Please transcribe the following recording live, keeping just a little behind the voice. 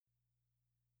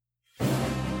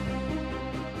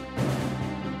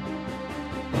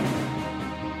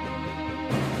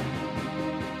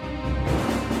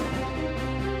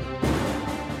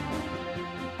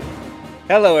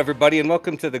Hello, everybody, and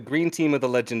welcome to the Green Team of the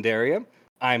Legendarium.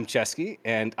 I'm Chesky,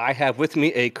 and I have with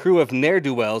me a crew of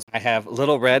ne'er-do-wells. I have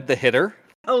Little Red, the hitter.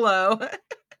 Hello.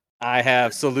 I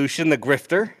have Solution, the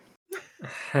grifter.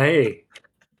 Hey.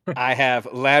 I have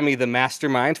Lammy, the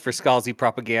mastermind for Scalzi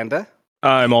propaganda.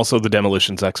 I'm also the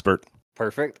demolitions expert.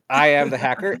 Perfect. I am the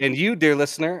hacker, and you, dear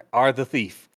listener, are the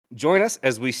thief. Join us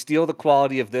as we steal the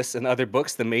quality of this and other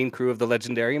books the main crew of the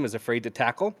Legendarium is afraid to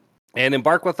tackle, and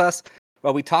embark with us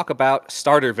while we talk about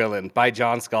Starter Villain by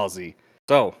John Scalzi.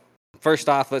 So, first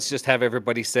off, let's just have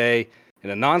everybody say, in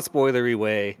a non-spoilery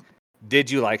way, did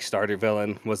you like Starter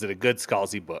Villain? Was it a good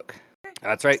Scalzi book?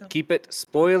 That's right. Keep it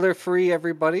spoiler-free,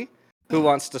 everybody. Who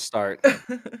wants to start?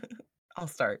 I'll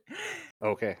start.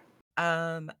 Okay.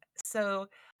 So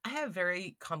I have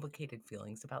very complicated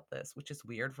feelings about this, which is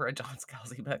weird for a John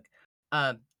Scalzi book.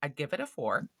 I'd give it a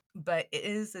 4, but it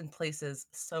is in places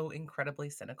so incredibly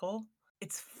cynical.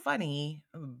 It's funny,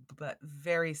 but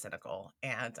very cynical,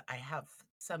 and I have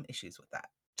some issues with that,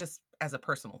 just as a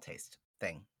personal taste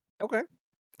thing. Okay.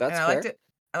 That's and I fair. liked it.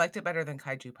 I liked it better than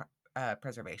Kaiju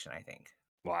Preservation, I think.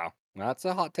 Wow. That's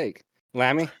a hot take.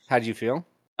 Lammy, how'd you feel?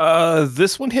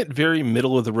 This one hit very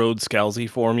middle of the road Scalzi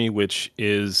for me, which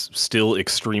is still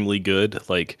extremely good.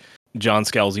 Like, John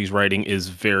Scalzi's writing is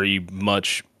very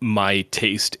much my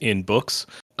taste in books.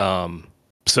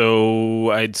 So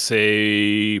I'd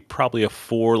say probably a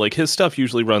 4. Like, his stuff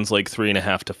usually runs like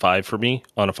 3.5 to 5 for me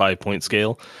on a 5-point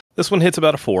scale. This one hits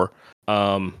about a 4.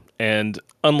 And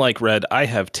unlike Red, I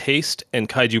have taste, and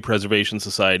Kaiju Preservation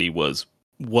Society was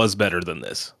better than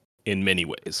this in many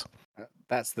ways.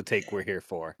 That's the take we're here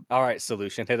for. All right,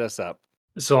 Solution, hit us up.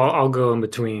 So I'll go in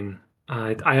between.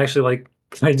 I actually like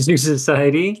Kaiju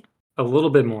Society a little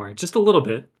bit more, just a little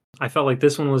bit. I felt like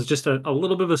this one was just a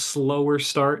little bit of a slower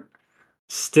start.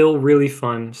 Still really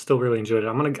fun. Still really enjoyed it.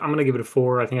 I'm gonna give it a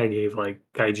 4. I think I gave like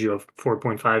Kaiju a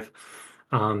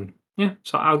 4.5. Yeah,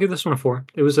 so I'll give this one a 4.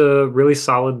 It was a really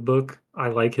solid book. I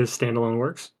like his standalone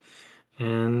works,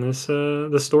 and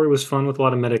the story was fun with a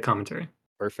lot of meta commentary.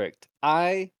 Perfect.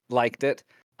 I liked it.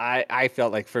 I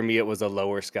felt like for me it was a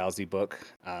lower Scalzi book.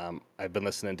 I've been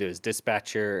listening to his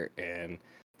Dispatcher, and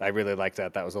I really liked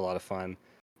that. That was a lot of fun.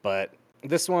 But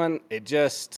this one, it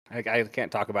just, I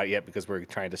can't talk about it yet because we're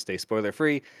trying to stay spoiler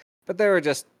free. But there were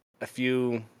just a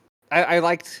few. I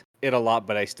liked it a lot,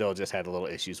 but I still just had a little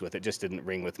issues with it. Just didn't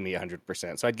ring with me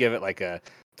 100%. So I'd give it like a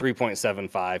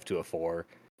 3.75 to a 4.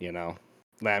 You know,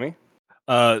 Lammy.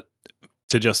 To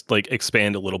just like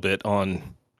expand a little bit on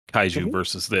Kaiju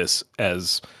versus this,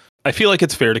 as I feel like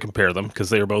it's fair to compare them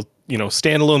because they are both,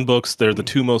 standalone books. They're the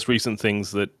two most recent things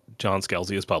that John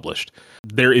Scalzi has published.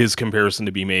 There is comparison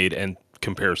to be made, and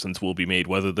comparisons will be made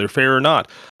whether they're fair or not.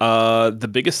 The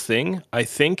biggest thing, I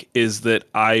think, is that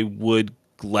I would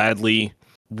gladly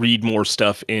read more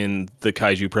stuff in the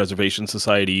Kaiju Preservation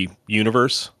Society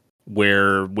universe,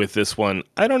 where with this one,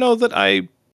 I don't know that I...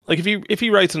 Like, if he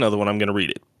writes another one, I'm going to read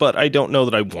it. But I don't know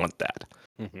that I want that.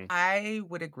 Mm-hmm. I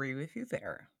would agree with you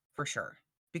there, for sure.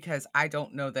 Because I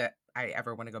don't know that I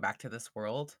ever want to go back to this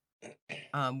world.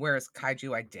 Whereas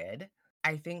Kaiju, I did.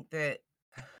 I think that,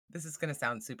 this is going to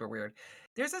sound super weird,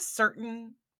 there's a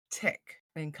certain tick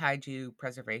in Kaiju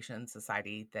Preservation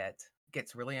Society that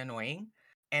gets really annoying.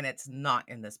 And it's not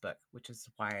in this book, which is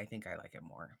why I think I like it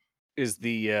more. Is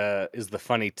the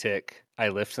funny tick I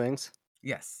lift things?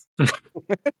 Yes.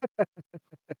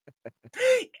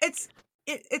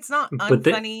 It's not But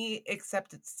unfunny,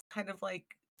 except it's kind of like...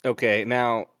 Okay,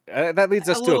 now that leads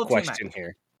us A to a little too question much.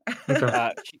 here.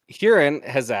 Okay. Huron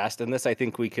has asked, and this I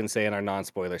think we can say in our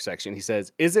non-spoiler section. He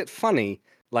says, "Is it funny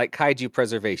like Kaiju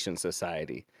Preservation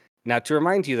Society?" Now, to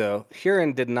remind you though,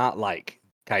 Huron did not like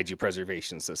Kaiju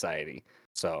Preservation Society,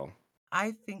 so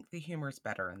I think the humor's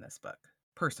better in this book,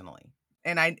 personally.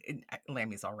 And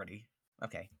Lammy's already...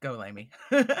 Okay, go Lammy.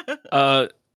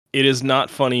 It is not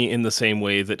funny in the same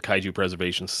way that Kaiju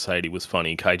Preservation Society was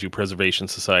funny. Kaiju Preservation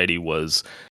Society was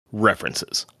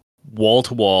references.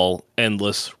 Wall-to-wall,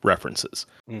 endless references.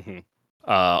 Mm-hmm.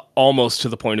 Almost to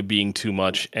the point of being too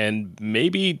much, and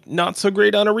maybe not so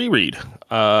great on a reread.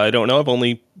 I don't know. I've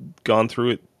only gone through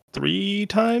it 3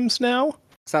 times now.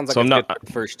 Sounds like So it's I'm not... good for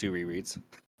the first 2 rereads.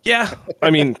 Yeah, I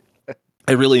mean,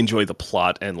 I really enjoy the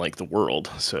plot and like the world,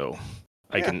 so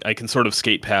Yeah. I can sort of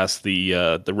skate past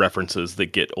the references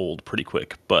that get old pretty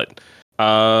quick. But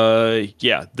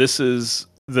yeah, this is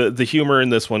the humor in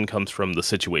this one comes from the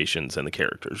situations and the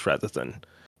characters rather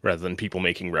than people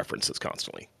making references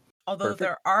constantly. Although Perfect.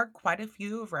 there are quite a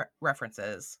few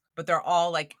references, but they're all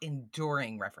like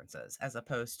enduring references as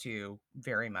opposed to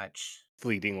very much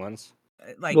Fleeting ones.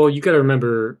 like... Well, you got to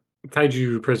remember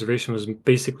Kaiju preservation was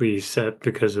basically set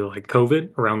because of like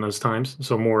COVID around those times,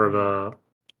 so more of Mhm.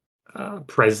 a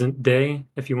present day,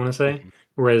 if you want to say. Mhm.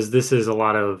 Whereas this is a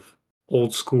lot of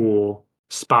old school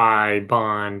spy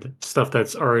bond stuff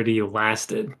that's already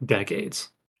lasted decades.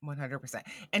 100%.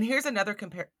 And here's another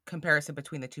comparison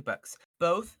between the two books.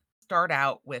 Both start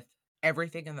out with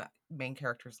everything in the main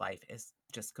character's life is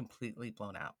just completely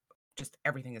blown out. Just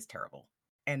everything is terrible.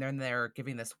 And then they're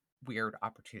giving this weird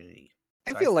opportunity.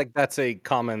 I So feel like that's a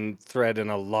common thread in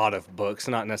a lot of books,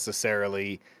 not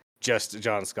necessarily just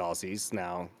John Scalzi's.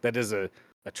 Now, that is a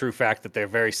true fact that they're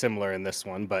very similar in this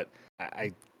one, but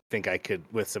I think I could,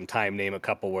 with some time, name a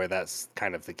couple where that's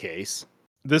kind of the case.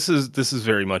 This is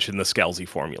very much in the Scalzi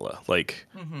formula. Like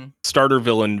mm-hmm. starter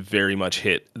villain very much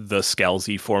hit the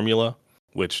Scalzi formula,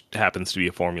 which happens to be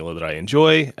a formula that I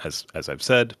enjoy, as I've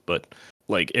said. But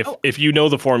like if you know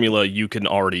the formula, you can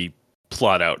already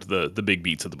plot out the big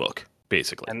beats of the book,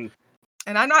 basically.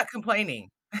 And I'm not complaining.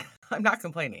 I'm not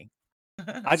complaining.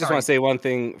 I just want to say one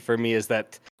thing for me is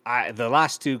that the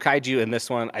last two Kaiju and this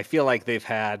one, I feel like they've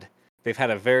had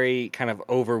a very kind of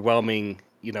overwhelming,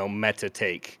 meta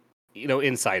take,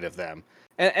 inside of them.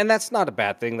 And that's not a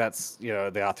bad thing. That's,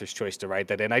 the author's choice to write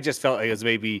that in. I just felt like it was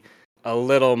maybe a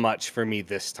little much for me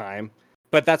this time.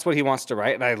 But that's what he wants to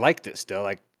write, and I liked it still.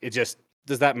 Like,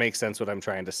 does that make sense what I'm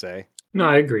trying to say? No,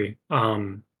 I agree.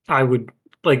 I would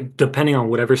like depending on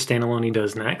whatever standalone he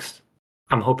does next.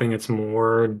 I'm hoping it's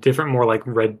more different, more like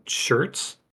red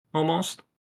shirts almost,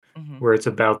 Mm-hmm. where it's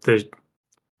about the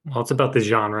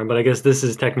genre, but I guess this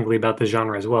is technically about the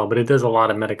genre as well. But it does a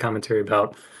lot of meta commentary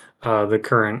about the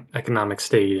current economic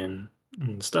state and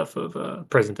stuff of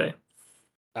present day.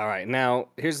 All right, now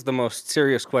here's the most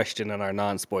serious question in our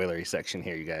non-spoilery section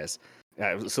here, you guys.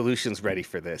 Solutions ready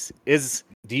for this.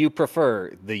 Do you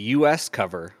prefer the US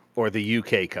cover or the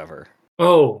UK cover?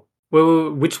 Oh,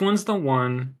 well, which one's the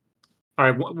one?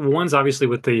 All right, one's obviously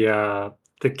with the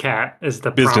cat is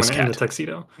the Business prominent in the cat.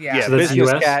 tuxedo. Yeah. So that's Business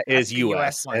US. Cat That's is the US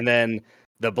US, one. and then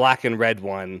the black and red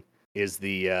one is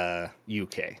the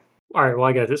UK. All right, well,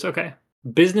 I got this. Okay.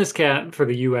 Business Cat for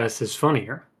the US is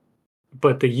funnier,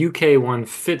 but the UK one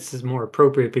fits is more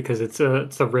appropriate because it's a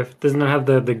riff. Doesn't it have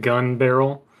the gun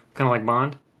barrel kind of like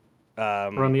Bond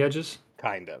around the edges?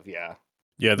 Kind of, yeah.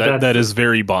 Yeah, That that is fits.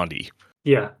 very Bondy.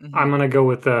 Yeah, Mhm. I'm gonna go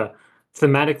with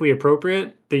thematically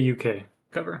appropriate, the UK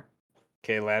cover.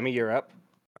 Okay, Lammy, you're up.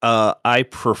 I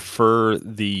prefer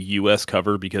the US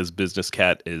cover because Business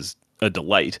Cat is a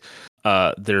delight.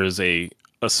 There is a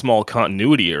small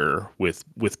continuity error with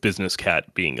Business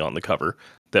Cat being on the cover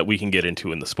that we can get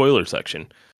into in the spoiler section.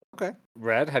 Okay.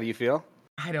 Red, how do you feel?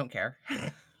 I don't care.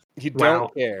 You Wow.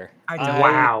 don't care. I don't.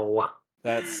 Wow.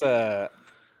 That's but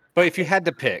if you had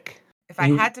to pick. If I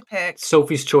had to pick,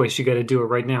 Sophie's choice, you got to do it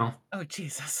right now. oh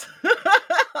Jesus.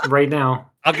 Right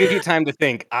now. I'll give you time to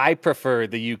think. I prefer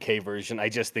the UK version. I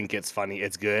just think it's funny.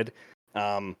 It's good.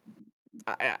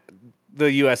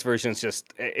 The US version is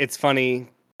it's funny.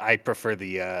 I prefer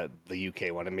the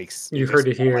UK one. It makes You just heard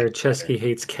it I like here. it better. Chesky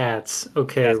hates cats.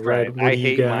 Okay, That's right. Red, what I do you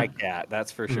hate my got? cat.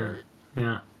 That's for sure.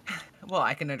 Yeah. Well,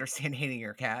 I can understand hating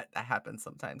your cat. That happens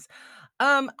sometimes.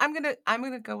 I'm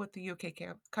gonna go with the UK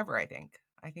cover. I think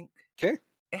Okay.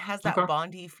 it has that Okay.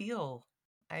 Bondy feel.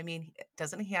 I mean,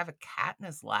 doesn't he have a cat in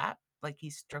his lap, like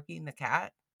he's stroking the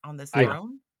cat on this I-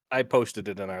 throne? I posted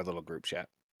it in our little group chat.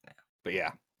 But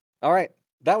yeah. All right.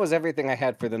 That was everything I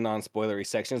had for the non-spoilery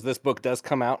sections. This book does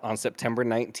come out on September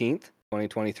 19th,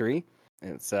 2023.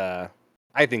 It's I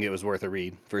think it was worth a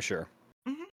read for sure.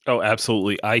 Mm-hmm. Oh,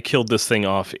 absolutely. I killed this thing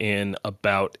off in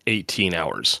about 18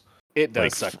 hours. It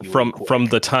does Like suck you from in quick. from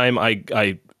the time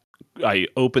I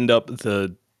opened up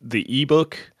the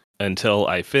ebook until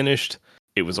I finished,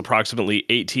 it was approximately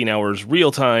 18 hours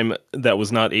real time. That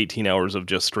was not 18 hours of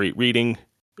just straight reading.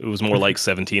 It was more like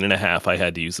 17 and a half. I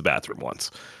had to use the bathroom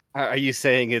once. Are you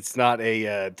saying it's not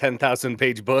a 10,000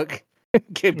 page book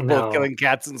capable of No. killing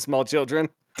cats and small children?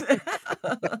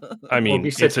 I mean,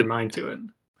 you set your mind to it.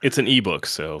 it's an ebook,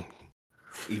 so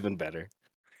Even better.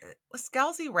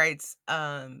 Scalzi writes,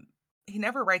 he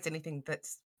never writes anything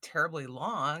that's terribly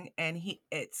long, and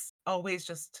it's always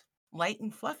just light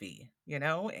and fluffy,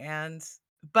 and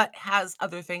but has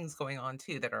other things going on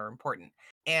too that are important.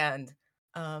 And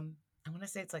I want to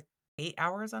say it's like 8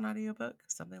 hours on audiobook,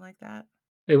 something like that.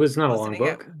 It was not a long Listening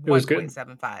at book. It was good.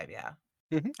 1.75, yeah.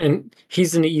 And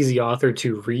he's an easy author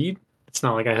to read. It's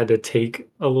not like I had to take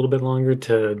a little bit longer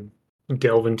to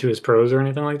delve into his prose or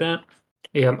anything like that.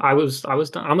 Yeah, I was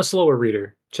done. I'm a slower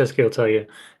reader, Chesky will tell you.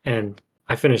 And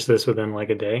I finished this within like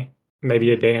a day,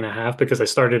 maybe a day and a half, because I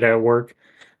started at work.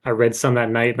 I read some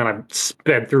that night, then I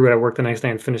sped through it at work the next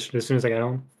day and finished it as soon as I got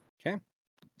home. Okay.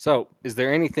 So, is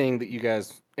there anything that you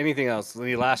guys, anything else,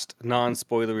 any last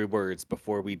non-spoilery words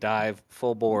before we dive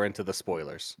full bore into the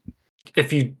spoilers?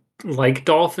 If you like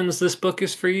dolphins, this book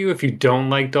is for you. If you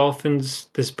don't like dolphins,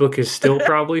 this book is still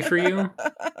probably for you.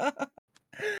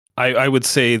 I would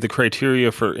say the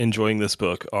criteria for enjoying this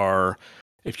book are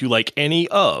if you like any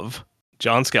of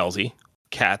John Scalzi,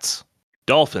 Cats,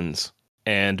 Dolphins,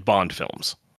 and Bond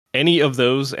films. Any of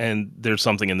those, and there's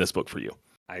something in this book for you.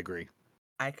 I agree.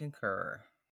 I concur.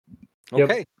 Yep.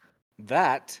 Okay,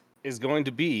 that is going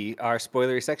to be our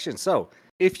spoilery section. So,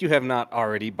 if you have not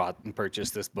already bought and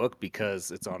purchased this book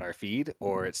because it's on our feed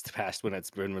or it's past when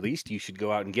it's been released, you should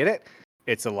go out and get it.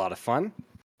 It's a lot of fun.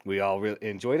 We all really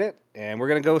enjoyed it, and we're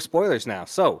going to go spoilers now.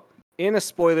 So, in a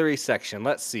spoilery section,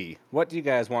 let's see. What do you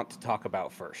guys want to talk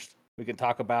about first? We can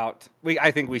talk about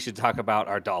I think we should talk about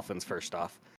our dolphins first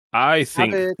off. I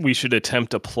think we should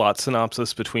attempt a plot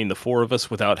synopsis between the four of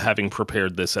us without having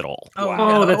prepared this at all. Oh, Wow.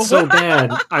 Oh, no. that's so bad.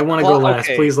 I want to go last.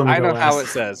 okay, Please let me I go know last. how it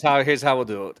says. Here's how we'll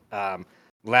do it.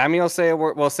 Lammy will say a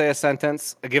word, we'll say a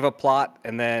sentence, give a plot,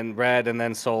 and then Red, and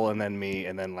then Soul, and then me,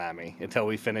 and then Lammy until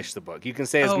we finish the book. You can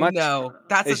say as Oh, much no.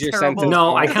 That's as a your terrible. sentence No,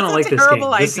 I wants. kind of This is like a this game.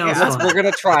 terrible This sounds idea. fun. We're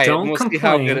gonna try it, Don't and we'll see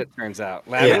how good complain. it turns out.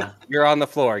 Lammy, Yeah. you're on the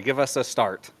floor. Give us a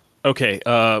start. Okay,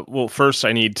 well, first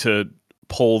I need to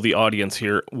poll the audience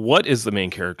here. What is the main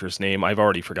character's name? I've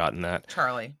already forgotten that.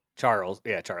 Charlie. Charlie.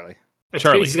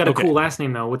 Charlie, He's got a okay. cool last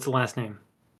name, though. What's the last name?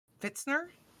 Fitzner?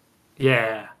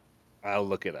 Yeah, I'll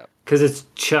look it up. because it's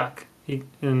Chuck. And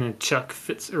then Chuck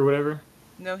Fitz or whatever.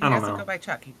 No, he I don't doesn't know. go by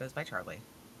Chuck. He goes by Charlie.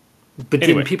 But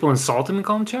Anyway. didn't people insult him and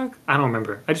call him Chuck? I don't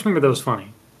remember. I just remember that was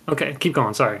funny. Okay, keep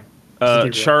going. Sorry.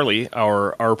 Charlie,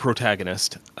 our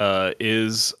protagonist,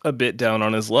 is a bit down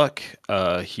on his luck.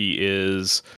 He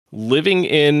is living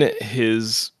in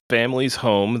his family's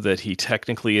home that he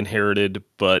technically inherited,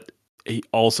 but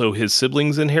also his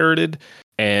siblings inherited,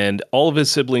 and all of his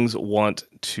siblings want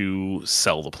to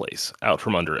sell the place out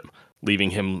from under him, leaving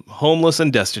him homeless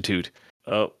and destitute.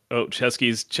 Oh,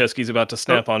 Chesky's about to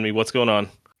snap on me. What's going on?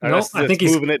 No, I think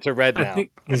he's moving it to Red I now.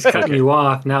 think he's cutting Okay. you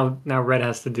off. Now Red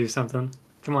has to do something.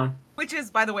 Come on. Which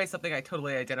is, by the way, something I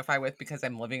totally identify with because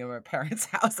I'm living in my parents'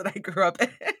 house that I grew up in.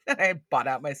 And I bought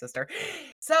out my sister.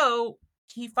 So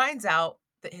he finds out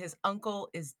that his uncle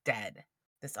is dead.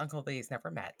 This uncle that he's never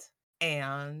met.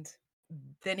 And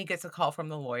then he gets a call from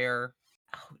the lawyer.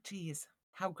 Oh, geez.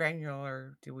 How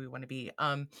granular do we want to be?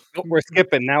 Oh, we're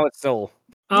skipping. Now it's Soul.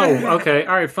 Oh, okay.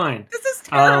 All right, fine. This is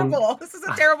terrible. This is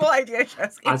a terrible idea,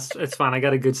 Chesky. It's fine. I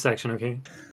got a good section, okay?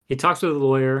 He talks with the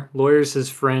lawyer. Lawyer's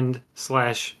his friend /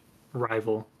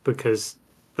 rival because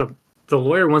the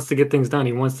lawyer wants to get things done.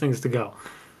 He wants things to go.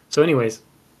 So anyways,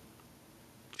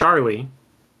 Charlie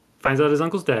finds out his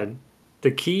uncle's dead.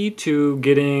 The key to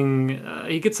getting...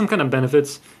 he gets some kind of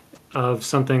benefits of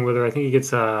something, whether I think he gets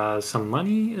some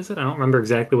money, is it? I don't remember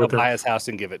exactly They'll what buy his house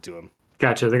and give it to him.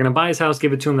 Gotcha. They're going to buy his house,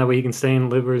 give it to him, that way he can stay and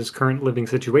live his current living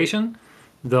situation.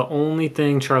 The only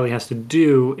thing Charlie has to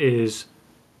do is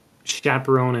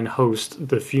chaperone and host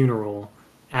the funeral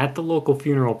at the local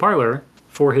funeral parlor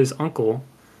for his uncle,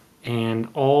 and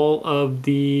all of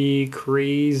the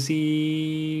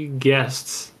crazy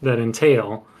guests that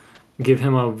entail give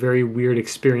him a very weird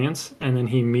experience, and then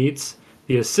he meets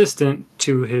the assistant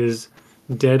to his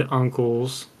dead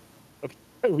uncle's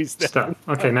stuff.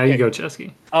 Okay, now you go,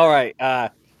 Chesky. All right.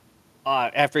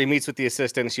 After he meets with the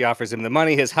assistant, she offers him the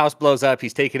money. His house blows up.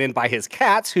 He's taken in by his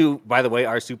cats, who, by the way,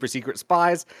 are super secret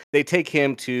spies. They take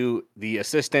him to the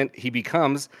assistant. He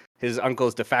becomes his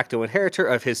uncle's de facto inheritor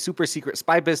of his super secret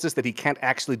spy business that he can't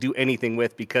actually do anything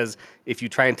with, because if you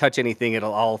try and touch anything,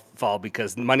 it'll all fall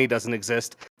because money doesn't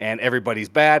exist and everybody's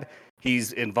bad.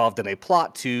 He's involved in a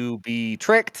plot to be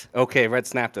tricked. Okay, Red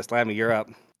snapped us. Lammy, you're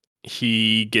up.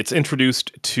 He gets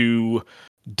introduced to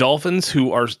dolphins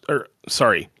who are,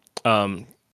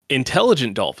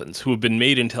 intelligent dolphins who have been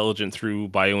made intelligent through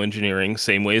bioengineering,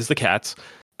 same way as the cats,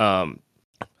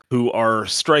 who are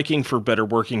striking for better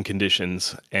working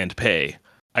conditions and pay.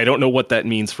 I don't know what that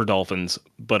means for dolphins,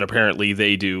 but apparently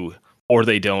they do, or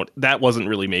they don't. That wasn't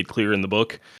really made clear in the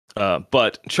book.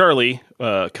 But Charlie,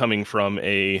 coming from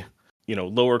a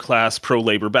lower class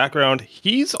pro-labor background,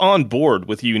 he's on board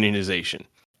with unionization,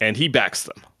 and he backs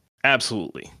them.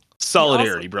 Absolutely.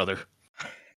 Solidarity, brother.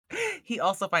 He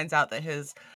also finds out that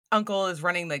his uncle is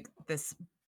running like this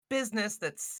business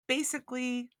that's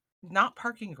basically not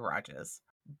parking garages,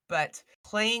 but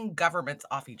playing governments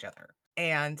off each other.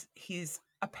 And he's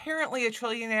apparently a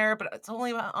trillionaire, but it's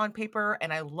only on paper.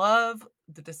 And I love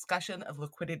the discussion of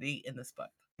liquidity in this book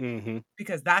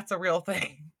because that's a real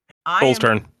thing. Soul's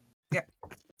turn. Yeah.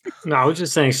 No, I was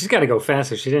just saying she's got to go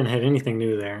faster. She didn't hit anything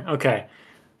new there. Okay.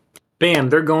 bam,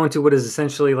 they're going to what is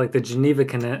essentially like the Geneva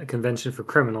Convention for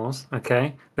Criminals.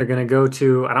 Okay, they're going to go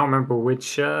to, I don't remember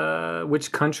which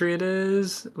country it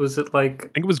is. Was it like, I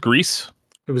think it was Greece.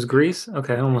 it was Greece?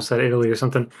 Okay, I almost said Italy or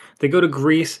something. They go to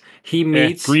Greece. He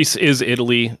meets. Greece is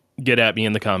Italy. Get at me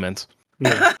in the comments.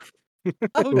 Yeah.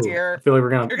 Oh Ooh, dear. I feel like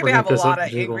we're You're gonna gonna have a piss lot up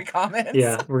of people. angry comments.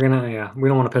 Yeah, we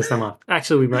don't want to piss them off.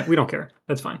 Actually, we don't care.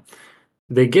 That's fine.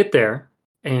 They get there,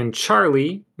 and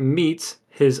Charlie meets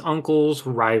his uncle's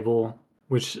rival,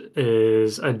 which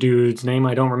is a dude's name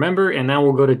I don't remember. And now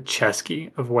we'll go to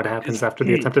Chesky of what happens after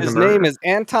the attempted His murder. name is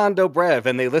Anton Dobrev,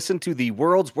 and they listen to the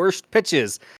world's worst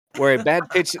pitches, where a bad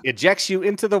pitch ejects you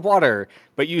into the water,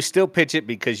 but you still pitch it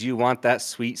because you want that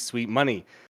sweet, sweet money.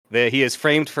 He is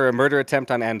framed for a murder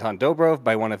attempt on Anton Dobrov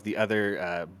by one of the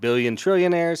other billion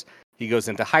trillionaires. He goes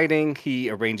into hiding. He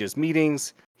arranges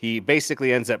meetings. He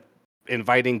basically ends up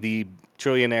inviting the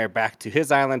trillionaire back to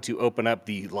his island to open up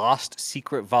the lost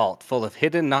secret vault full of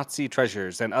hidden Nazi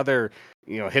treasures and other,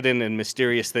 hidden and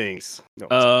mysterious things.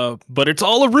 But it's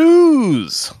all a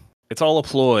ruse. It's all a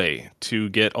ploy to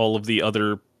get all of the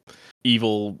other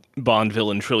evil Bond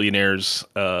villain trillionaires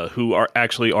who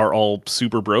are all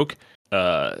super broke.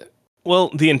 Well,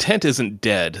 the intent isn't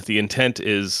dead. The intent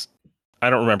is, I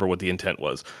don't remember what the intent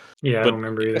was. Yeah, I don't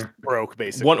remember either. Broke,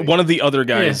 basically. One of the other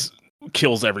guys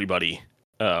kills everybody.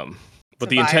 But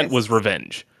the intent was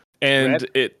revenge. And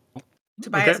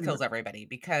Tobias kills everybody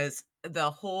because the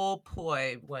whole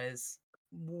ploy was,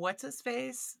 what's his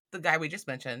face? The guy we just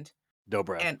mentioned.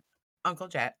 Dobrev. And Uncle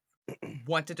Jet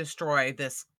want to destroy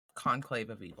this conclave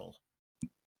of evil.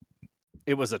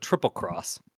 It was a triple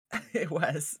cross. It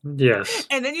was. Yes.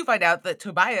 And then you find out that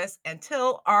Tobias and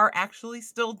Till are actually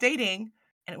still dating,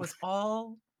 and it was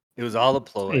all a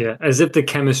ploy. Yeah, as if the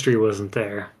chemistry wasn't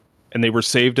there. And they were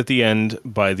saved at the end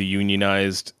by the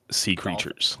unionized sea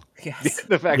creatures. Yes.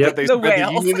 The fact that they spread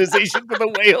the unionization for the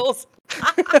whales.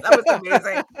 That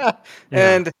was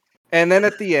amazing. And then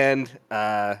at the end,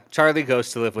 Charlie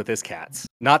goes to live with his cats.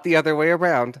 Not the other way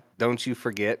around. Don't you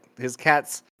forget. His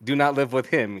cats do not live with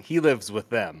him. He lives with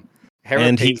them.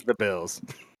 Hera pays the bills.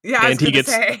 Yeah, I was going to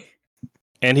say.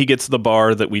 And he gets the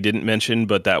bar that we didn't mention,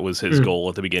 but that was his goal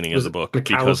at the beginning of the book.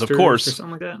 Because, of course, or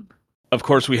something like that? Of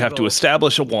course, we have to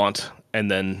establish a want and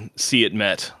then see it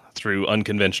met through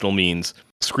unconventional means.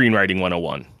 Screenwriting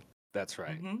 101. That's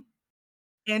right. Mm-hmm.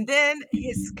 And then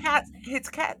his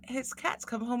cats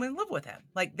come home and live with him.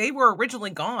 Like, they were originally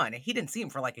gone. He didn't see him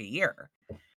for like a year.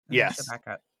 Yes. Back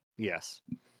up. Yes.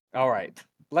 All right.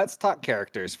 Let's talk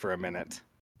characters for a minute.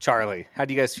 Charlie, how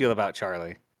do you guys feel about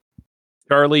Charlie?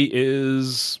 Charlie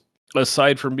is,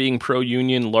 aside from being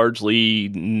pro-union, largely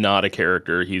not a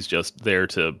character. He's just there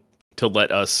to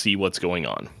let us see what's going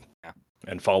on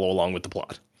and follow along with the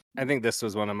plot. I think this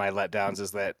was one of my letdowns,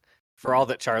 is that for all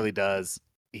that Charlie does,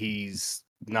 he's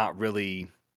not really,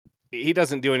 he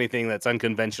doesn't do anything that's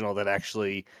unconventional that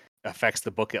actually affects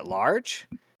the book at large,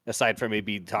 aside from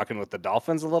maybe talking with the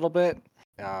dolphins a little bit.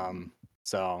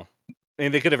 So, I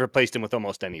mean, they could have replaced him with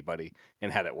almost anybody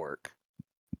and had it work.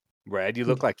 Red, you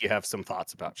look like you have some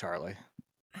thoughts about Charlie.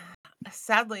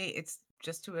 Sadly, it's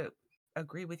just to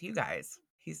agree with you guys.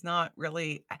 He's not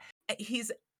really,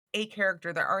 he's a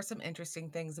character. There are some interesting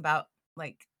things about,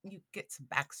 like, you get some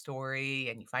backstory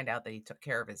and you find out that he took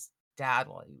care of his dad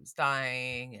while he was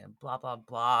dying and blah, blah,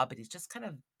 blah. But he's just kind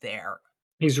of there.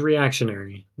 He's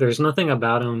reactionary. There's nothing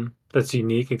about him that's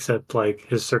unique except like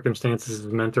his circumstances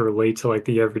is meant to relate to like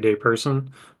the everyday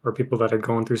person or people that are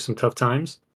going through some tough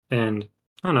times. And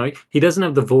I don't know, he doesn't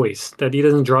have the voice, that he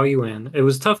doesn't draw you in. It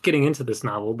was tough getting into this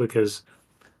novel because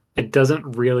it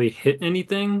doesn't really hit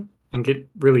anything and get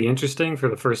really interesting for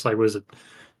the first, like, was it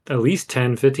at least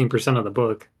 10-15% of the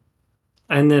book.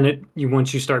 And then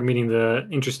once you start meeting the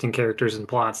interesting characters and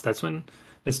plots, that's when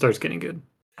it starts getting good.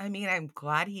 I mean, I'm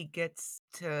glad he gets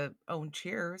to own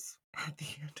Cheers at the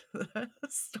end of the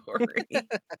story.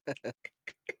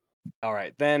 All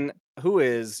right, then who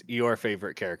is your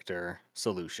favorite character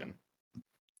solution?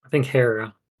 I think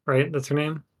Hera, right? That's her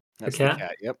name? That's the cat? The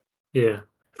cat, yep. Yeah.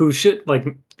 Who should, like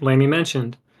Lammy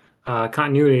mentioned,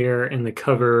 continuity error in the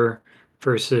cover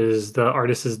versus the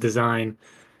artist's design.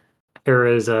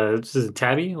 Hera is a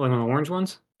tabby, like one of the orange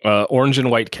ones? Orange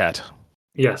and white cat.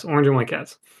 Yes, orange and white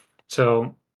cats.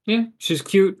 So, yeah, she's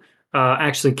cute.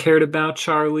 Actually cared about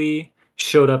Charlie,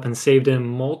 showed up and saved him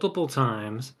multiple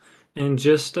times. And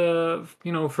just,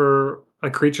 for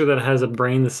a creature that has a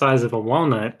brain the size of a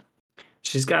walnut,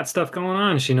 she's got stuff going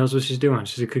on. She knows what she's doing.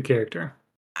 She's a good character.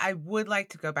 I would like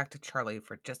to go back to Charlie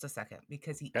for just a second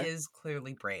because he is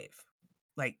clearly brave.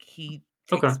 Like, he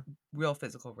takes real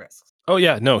physical risks. Oh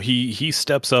yeah, no, he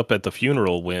steps up at the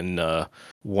funeral when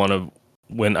one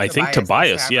when I think Tobias the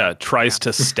Tobias, Stabber. tries Yeah.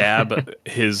 to stab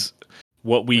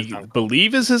what we His uncle.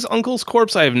 believe is his uncle's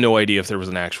corpse. I have no idea if there was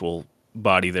an actual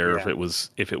body there, Yeah.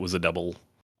 if it was a double.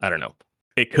 I don't know.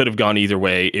 It could have gone either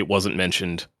way. It wasn't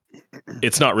mentioned.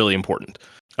 It's not really important.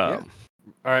 Yeah.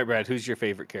 All right, Brad, who's your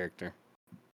favorite character?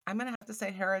 I'm gonna have to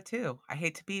say Hera too. I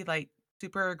hate to be like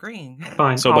super agreeing.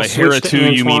 Fine. So I'll by switch Hera to 2,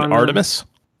 you mean Antoine then. Artemis?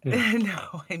 Yeah.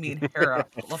 No, I mean Hera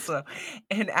also.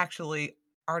 And actually,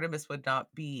 Artemis would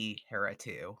not be Hera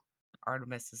too.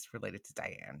 Artemis is related to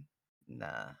Diane.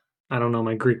 Nah. I don't know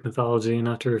my Greek mythology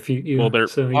enough to refute you, Well, they're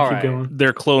so you all keep right. going.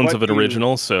 they're clones What of an do you-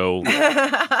 original, so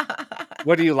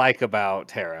What do you like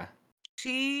about Hera?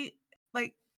 She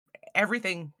like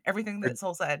everything that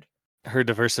Soul said. Her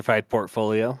diversified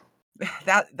portfolio,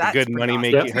 That's good pretty money awesome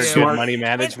making, Yep, her too. good smart. money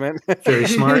management. Very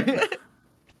smart.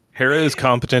 Hera is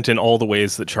competent in all the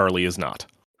ways that Charlie is not.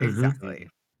 Exactly.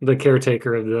 The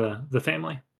caretaker of the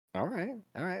family. All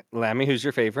right. Lammy, who's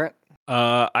your favorite?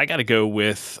 I got to go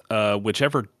with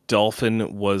whichever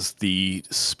dolphin was the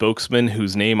spokesman,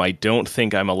 whose name I don't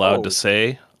think I'm allowed Oh. to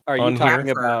say. Are you On talking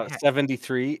here? about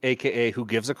 73, aka Who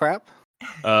Gives a Crap?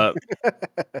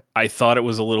 I thought it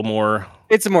was a little more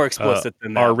It's more explicit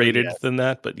than that. but R-rated yes. than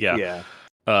that, but yeah.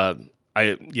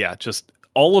 Yeah. Just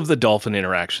all of the dolphin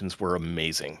interactions were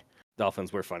amazing.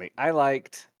 Dolphins were funny. I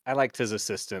liked his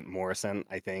assistant Morrison.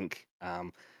 I think,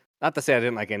 not to say I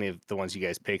didn't like any of the ones you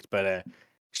guys picked, but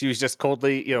she was just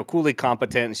coolly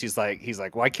competent. And he's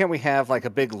like, why can't we have like a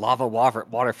big lava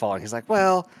waterfall? And she's like,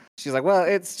 well,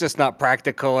 it's just not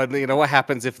practical. And what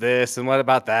happens if this? And what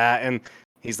about that? And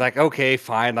he's like, okay,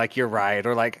 fine, like you're right.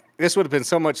 Or like this would have been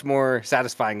so much more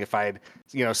satisfying if I'd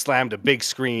slammed a big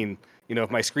screen. If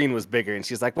my screen was bigger. And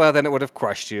she's like, well, then it would have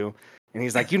crushed you. And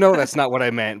he's like, that's not what I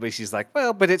meant. But she's like,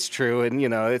 well, but it's true. And,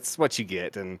 it's what you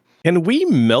get. And Can we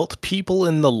melt people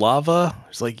in the lava?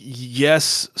 It's like,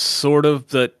 yes, sort of.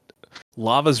 That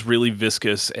lava's really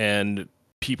viscous and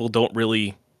people don't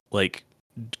really like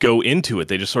go into it.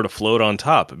 They just sort of float on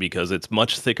top because it's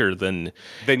much thicker than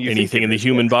then you anything in the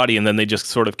human body. And then they just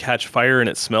sort of catch fire and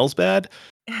it smells bad.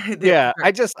 Yeah,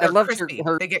 I They're loved crispy.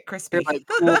 her They get crispy. like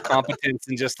cool competence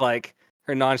and just like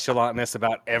her nonchalantness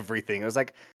about everything. It was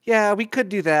like, yeah, we could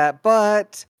do that,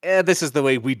 but this is the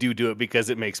way we do it because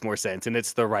it makes more sense and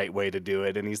it's the right way to do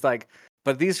it. And he's like,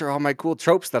 but these are all my cool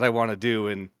tropes that I want to do.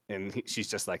 And she's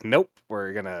just like, nope,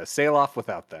 we're gonna sail off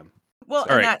without them. Well, All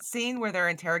in right. that scene where they're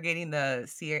interrogating the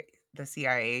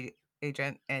CIA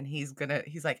agent, and he's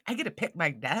like, I get to pick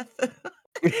my death.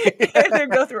 And they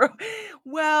go through.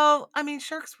 Well, I mean,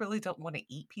 sharks really don't want to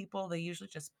eat people. They usually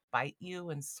just bite you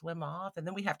and swim off, and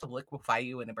then we have to liquefy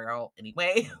you in a barrel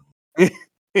anyway.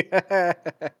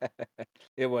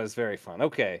 It was very fun.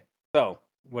 Okay, so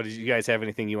what did you guys have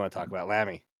anything you want to talk about?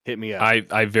 Lammy, hit me up.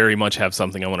 I very much have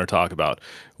something I want to talk about,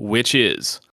 which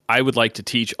is I would like to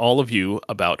teach all of you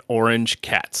about orange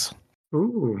cats.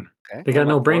 Ooh. Okay, They got I'm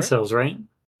no up brain for it. cells, right?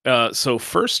 So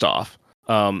first off,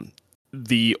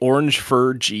 the orange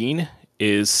fur gene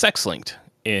is sex-linked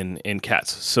in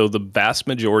cats. So the vast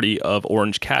majority of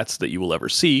orange cats that you will ever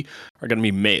see are going to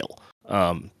be male.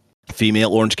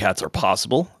 Female orange cats are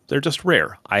possible. They're just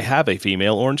rare. I have a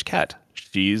female orange cat.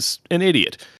 She's an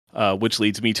idiot. Which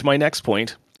leads me to my next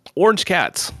point. Orange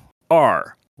cats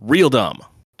are real dumb.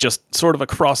 Just sort of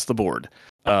across the board.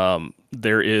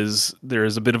 There is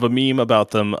a bit of a meme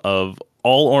about them of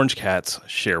all orange cats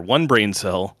share one brain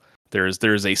cell.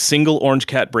 There's a single orange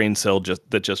cat brain cell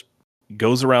that just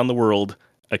goes around the world,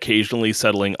 occasionally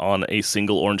settling on a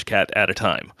single orange cat at a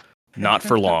time. Not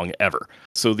for long, ever.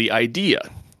 So the idea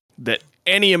that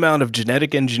any amount of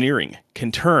genetic engineering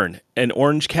can turn an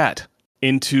orange cat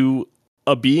into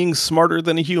a being smarter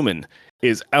than a human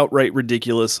is outright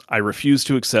ridiculous. I refuse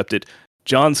to accept it.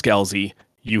 John Scalzi,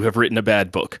 you have written a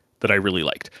bad book that I really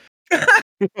liked. That's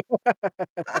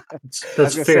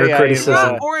gonna fair say, criticism.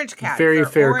 They're not orange cats. Very They're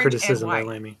fair orange and criticism by white.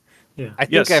 Lammy. Yeah. I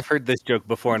think Yes. I've heard this joke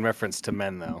before in reference to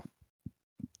men, though.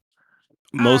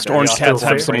 Most That orange is cats still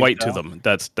have fair. some Brain white to cell. them.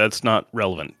 That's not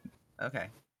relevant. Okay.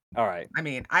 All right, I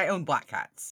mean, I own black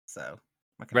cats, so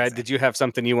what can Brad, did you have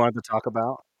something you wanted to talk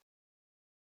about?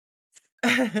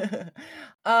 you?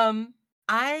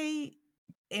 I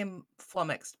am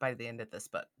flummoxed by the end of this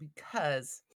book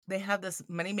because they have this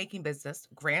money-making business.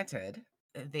 Granted,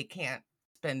 they can't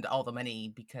spend all the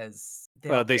money because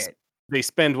Well, they'll they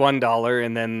spend $1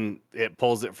 and then it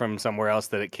pulls it from somewhere else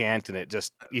that it can't, and it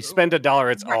just you spend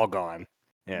 $1, it's Right. all gone.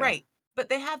 Yeah. Right. But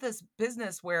they have this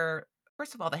business where,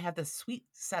 first of all, they have this sweet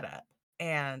setup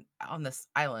and on this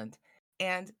island.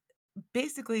 And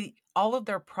basically all of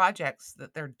their projects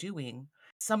that they're doing,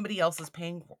 somebody else is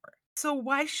paying for. So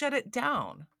why shut it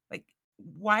down? Like,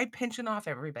 why pinching off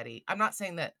everybody? I'm not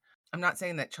saying that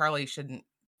Charlie shouldn't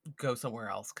go somewhere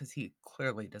else because he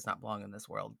clearly does not belong in this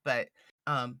world. But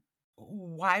um,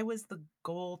 why was the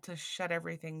goal to shut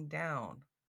everything down?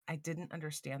 I didn't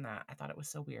understand that. I thought it was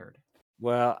so weird.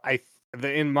 Well,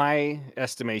 in my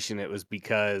estimation, it was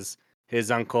because his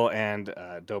uncle and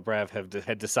Dobrev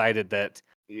had decided that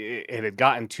it had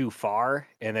gotten too far,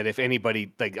 and that if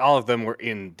anybody, like all of them, were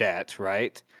in debt,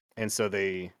 right? And so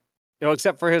they,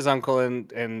 except for his uncle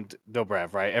and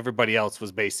Dobrev, right? Everybody else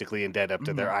was basically in debt up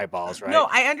to their eyeballs, right? No,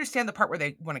 I understand the part where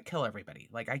they want to kill everybody.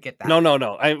 Like, I get that. No.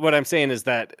 What I'm saying is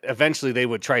that eventually they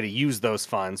would try to use those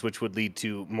funds, which would lead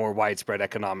to more widespread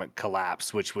economic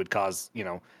collapse, which would cause,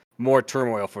 more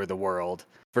turmoil for the world.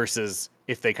 Versus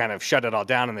if they kind of shut it all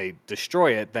down and they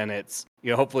destroy it, then it's,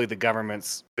 hopefully the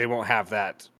governments, they won't have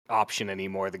that option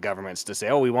anymore. The governments to say,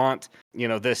 oh, we want,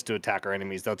 this to attack our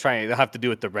enemies. They'll have to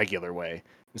do it the regular way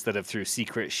instead of through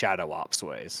secret shadow ops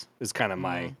ways, is kind of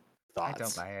my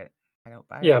thoughts. I don't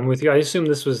buy it. Yeah, I'm with you. I assume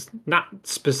this was not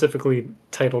specifically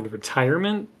titled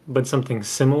retirement, but something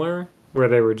similar, where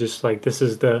they were just like, this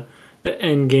is the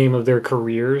end game of their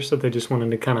careers, so they just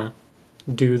wanted to kind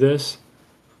of do this.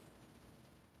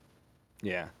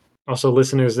 Yeah. Also,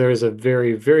 listeners, there is a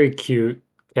very, very cute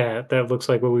cat that looks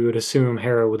like what we would assume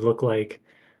Hera would look like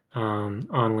on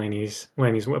Lanny's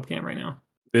webcam right now.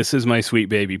 This is my sweet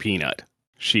baby Peanut.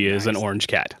 She is an Nice. orange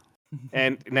cat.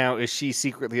 And now, is she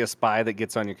secretly a spy that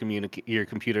gets on your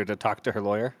computer to talk to her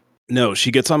lawyer? No, she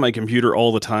gets on my computer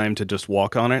all the time to just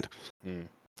walk on it.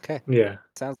 Okay. Yeah.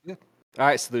 Sounds good. All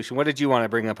right, Solution. What did you want to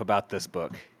bring up about this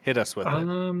book? Hit us with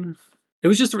it. It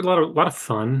was just a lot of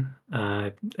fun.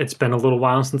 It's been a little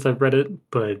while since I've read it,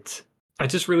 but I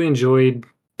just really enjoyed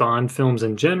Bond films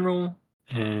in general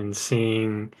and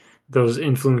seeing those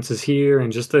influences here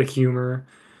and just the humor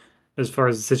as far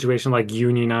as the situation like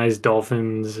unionized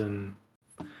dolphins and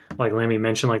like Lammy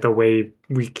mentioned, like the way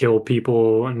we kill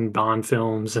people in Bond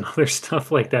films and other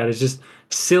stuff like that is just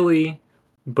silly,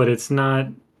 but it's not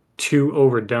too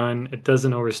overdone. It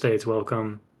doesn't overstay its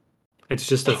welcome. It's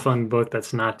just a fun book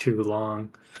that's not too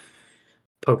long,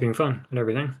 poking fun and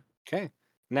everything. Okay.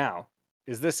 Now,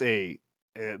 is this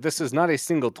this is not a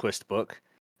single twist book.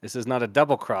 This is not a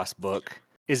double cross book.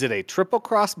 Is it a triple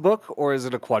cross book or is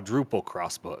it a quadruple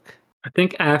cross book? I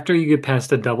think after you get past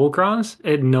the double cross,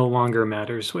 it no longer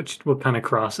matters what kind of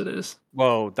cross it is.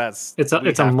 Whoa, It's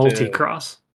a multi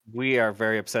cross. We are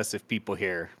very obsessive people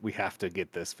here. We have to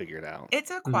get this figured out.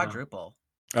 It's a quadruple.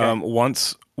 Okay.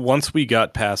 Once we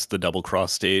got past the double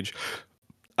cross stage,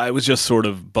 I was just sort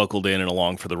of buckled in and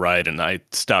along for the ride, and I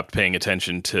stopped paying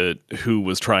attention to who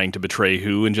was trying to betray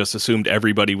who and just assumed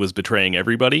everybody was betraying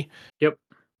everybody. Yep.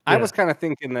 I was kind of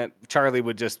thinking that Charlie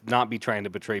would just not be trying to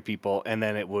betray people, and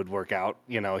then it would work out.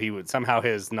 He would somehow,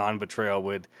 his non-betrayal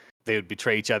they would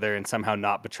betray each other and somehow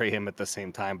not betray him at the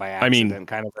same time by accident,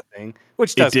 kind of a thing,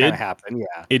 which does kind of happen.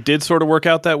 Yeah, it did sort of work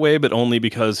out that way, but only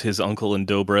because his uncle and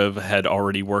Dobrev had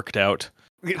already worked out.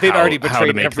 They'd already betrayed how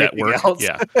to make that everything work. else.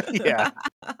 Yeah. Yeah.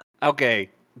 Okay.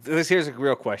 Here's a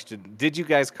real question: did you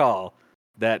guys call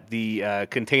that the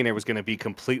container was going to be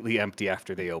completely empty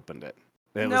after they opened it?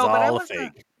 It was all a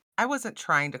fake. I wasn't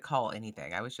trying to call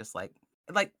anything. I was just like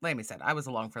Lammy said, I was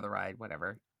along for the ride,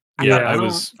 whatever. I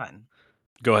was fun.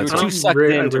 Go ahead. You were too sucked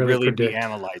in to really be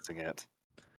analyzing it.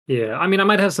 Yeah, I mean, I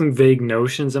might have some vague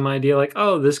notions in my idea, like,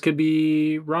 oh, this could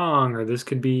be wrong, or this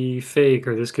could be fake,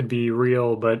 or this could be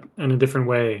real, but in a different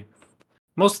way.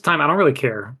 Most of the time, I don't really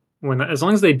care. As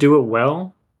long as they do it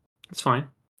well, it's fine.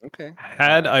 Okay.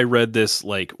 Had I read this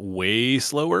like way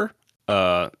slower,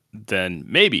 then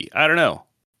maybe, I don't know.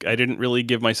 I didn't really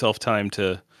give myself time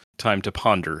to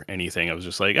ponder anything. I was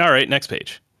just like, all right, next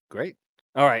page. Great.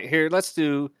 All right, here let's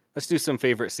do some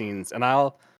favorite scenes, and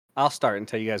I'll start and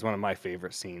tell you guys one of my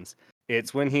favorite scenes.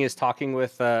 It's when he is talking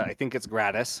with I think it's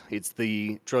Gratis. It's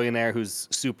the trillionaire who's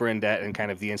super in debt and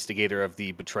kind of the instigator of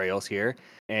the betrayals here,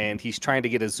 and he's trying to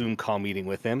get a Zoom call meeting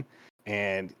with him.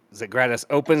 And Gratis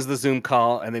opens the Zoom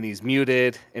call, and then he's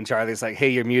muted, and Charlie's like, "Hey,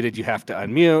 you're muted. You have to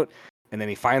unmute." And then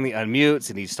he finally unmutes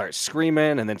and he starts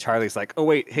screaming. And then Charlie's like, "Oh,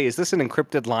 wait, hey, is this an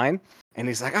encrypted line?" And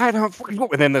he's like, "I don't fucking know."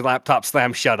 And then the laptop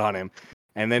slams shut on him.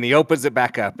 And then he opens it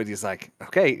back up and he's like,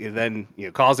 "Okay." And then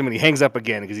calls him and he hangs up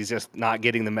again because he's just not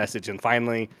getting the message. And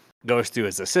finally goes to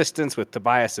his assistants with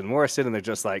Tobias and Morrison. And they're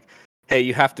just like, "Hey,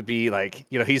 you have to be like,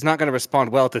 he's not going to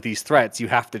respond well to these threats. You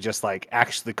have to just like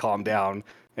actually calm down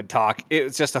and talk."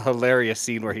 It's just a hilarious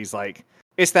scene where he's like,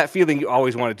 it's that feeling you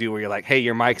always want to do where you're like, "Hey,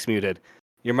 your mic's muted.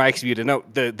 Your mic's muted. No,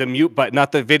 the mute button,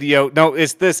 not the video. No,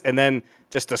 it's this." And then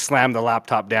just to slam the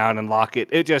laptop down and lock it.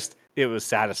 It was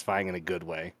satisfying in a good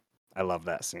way. I love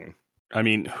that scene. I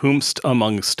mean, whomst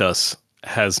amongst us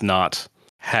has not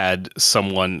had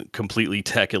someone completely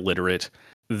tech illiterate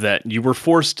that you were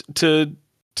forced to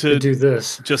do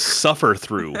this. just suffer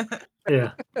through.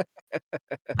 Yeah.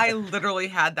 I literally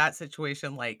had that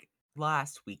situation like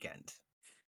last weekend.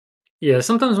 Yeah,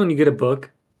 sometimes when you get a book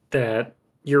that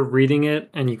you're reading it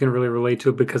and you can really relate to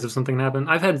it because of something that happened.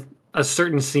 I've had a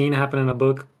certain scene happen in a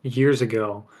book years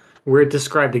ago where it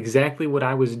described exactly what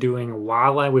I was doing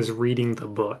while I was reading the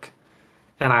book.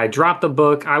 And I dropped the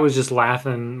book. I was just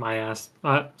laughing laughing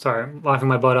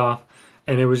my butt off.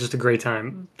 And it was just a great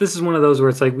time. This is one of those where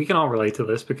it's like we can all relate to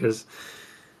this because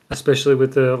especially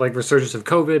with the like resurgence of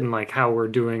COVID and like how we're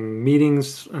doing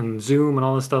meetings and Zoom and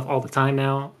all this stuff all the time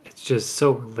now. It's just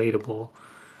so relatable.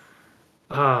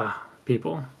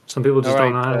 People. Some people All just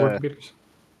don't right, know how to work computers.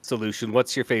 Solution.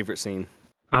 What's your favorite scene?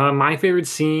 My favorite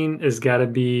scene has got to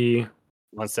be.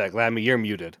 One sec, Lammy, you're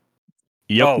muted.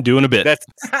 Yep, Oh, doing a bit. That's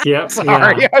Yep.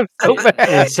 sorry. Yeah. I'm so And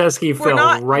bad. Chesky We're fell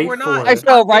not- right we're for not- I it.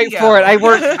 fell on right video. for it.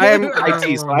 I am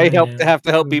IT, so Oh, I man. have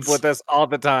to help people with this all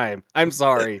the time. I'm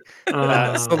sorry.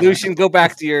 Solution. Go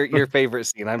back to your favorite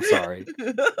scene. I'm sorry.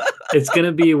 It's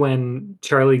gonna be when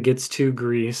Charlie gets to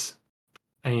Greece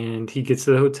and he gets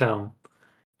to the hotel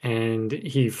and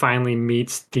he finally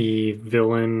meets the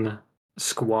villain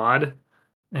squad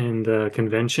and the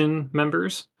convention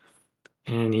members,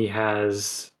 and he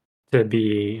has to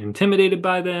be intimidated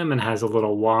by them and has a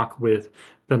little walk with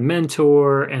the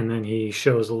mentor, and then he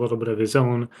shows a little bit of his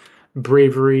own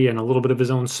bravery and a little bit of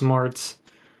his own smarts.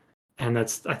 And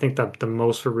that's, I think, the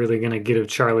most we're really gonna get of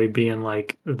Charlie being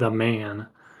like the man.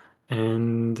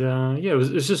 And yeah,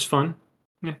 it's just fun.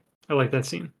 Yeah, I like that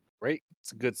scene. Great.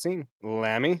 It's a good scene.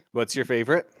 Lammy, what's your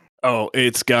favorite? Oh,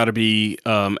 it's got to be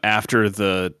after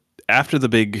the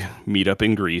big meetup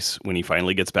in Greece when he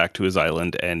finally gets back to his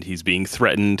island and he's being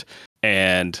threatened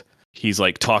and he's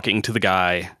like talking to the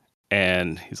guy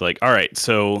and he's like, "All right,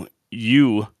 so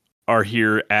you are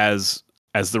here as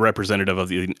the representative of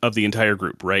the entire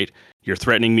group, right? You're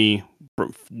threatening me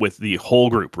with the whole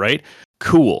group, right?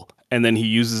 Cool." And then he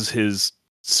uses his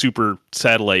super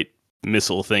satellite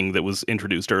missile thing that was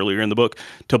introduced earlier in the book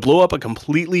to blow up a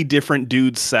completely different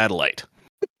dude's satellite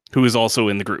who is also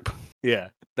in the group. Yeah,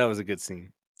 that was a good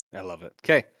scene. I love it.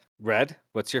 Okay, Red,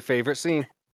 what's your favorite scene?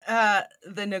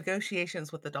 The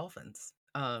negotiations with the dolphins.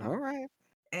 All right.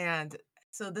 And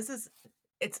so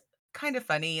it's kind of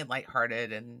funny and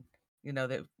lighthearted, and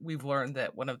that we've learned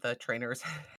that one of the trainers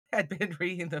had been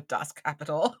reading the Das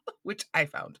Kapital, which I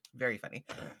found very funny.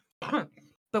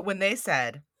 But when they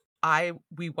said,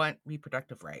 we want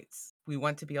reproductive rights, we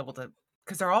want to be able to,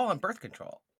 because they're all on birth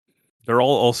control. They're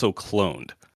all also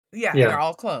cloned. Yeah, Yeah. they're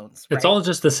all clones. It's right? all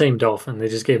just the same dolphin. They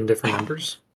just gave him different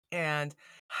numbers. And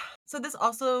so this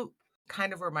also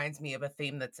kind of reminds me of a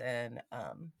theme that's in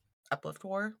Uplift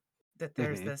War, that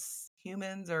there's this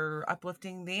humans are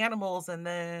uplifting the animals and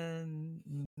then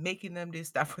making them do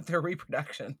stuff with their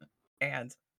reproduction. And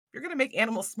if you're going to make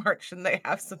animals smart, shouldn't they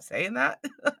have some say in that?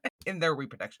 In their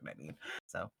reproduction, I mean.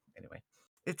 So anyway,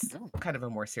 it's kind of a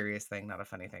more serious thing, not a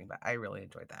funny thing, but I really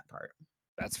enjoyed that part.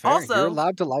 That's fair. Also, you're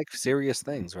allowed to like serious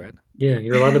things, right? Yeah,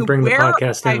 you're allowed to bring the where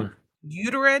podcast are down.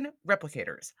 uterine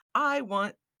replicators? I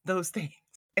want those things.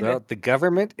 And Well, the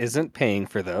government isn't paying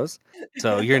for those,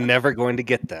 so you're never going to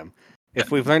get them.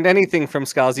 If we've learned anything from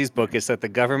Scalzi's book, it's that the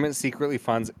government secretly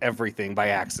funds everything by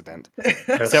accident,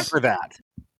 except for that.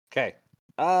 Okay.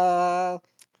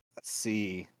 Let's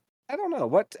see. I don't know.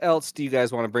 What else do you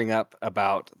guys want to bring up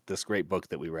about this great book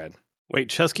that we read? Wait,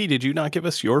 Chesky, did you not give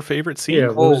us your favorite scene? Yeah,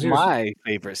 what Oh, was yours? my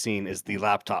favorite scene is the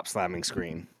laptop slamming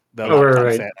screen. The Oh, laptop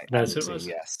right. slamming That's it scene, was.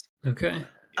 yes. Okay.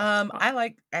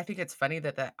 I think it's funny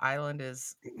that the island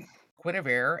is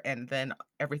Guinevere and then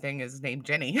everything is named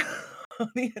Jenny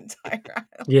on the entire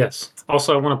island. Yes.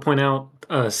 Also, I want to point out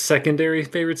a secondary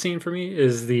favorite scene for me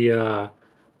is the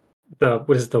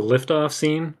what is the liftoff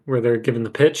scene where they're given the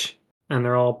pitch and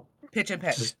they're all Pitch and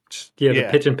pitch. the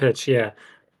pitch and pitch. Yeah,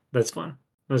 that's fun.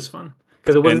 It was fun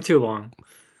because it wasn't too long.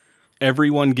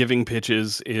 Everyone giving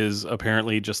pitches is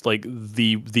apparently just like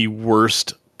the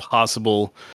worst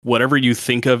possible, whatever you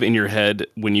think of in your head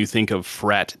when you think of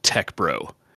frat tech bro.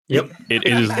 Yep. It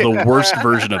is the worst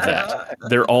version of that.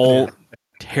 They're all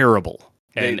terrible.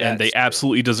 And That's they true.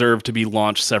 absolutely deserve to be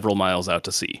launched several miles out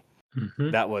to sea.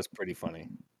 Mhm. That was pretty funny.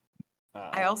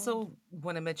 I also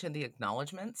want to mention the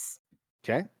acknowledgments.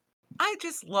 Okay. I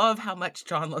just love how much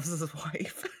John loves his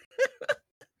wife.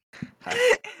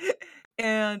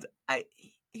 And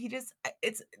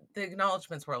it's the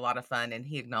acknowledgments were a lot of fun, and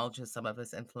he acknowledges some of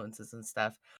his influences and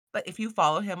stuff. But if you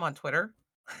follow him on Twitter,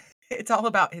 it's all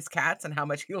about his cats and how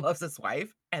much he loves his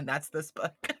wife, and that's this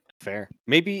book. Fair.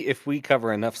 Maybe if we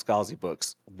cover enough Scalzi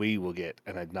books, we will get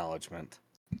an acknowledgement.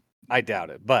 I doubt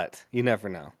it, but you never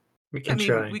know. We I can mean,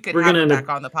 try. we could We're have gonna him end back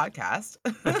up. on the podcast.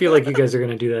 I feel like you guys are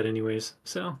gonna do that anyways.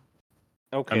 So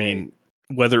Okay. I mean,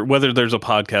 whether there's a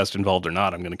podcast involved or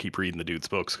not, I'm going to keep reading the dude's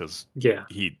books because yeah,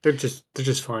 he they're just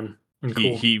fun and he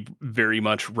cool. he very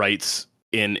much writes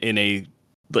in a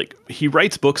like he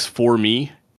writes books for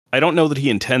me. I don't know that he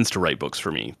intends to write books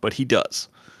for me, but he does.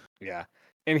 Yeah.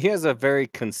 And he has a very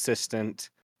consistent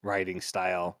writing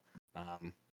style.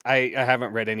 I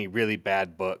haven't read any really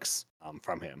bad books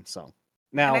from him. So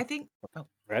And I now, think, oh,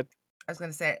 Red? I was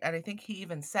going to say, and I think he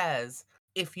even says,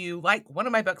 if you like one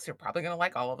of my books, you're probably going to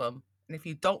like all of them. And if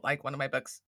you don't like one of my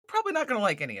books, you're probably not going to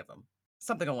like any of them.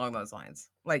 Something along those lines.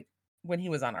 Like when he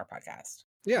was on our podcast.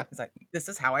 Yeah. He's like, this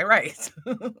is how I write.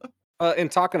 In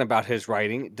talking about his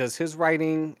writing,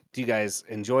 do you guys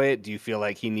enjoy it? Do you feel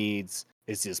like is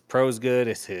his prose good?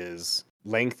 Is his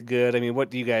length good? I mean,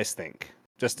 what do you guys think?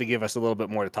 Just to give us a little bit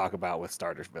more to talk about with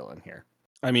Starter's Villain here.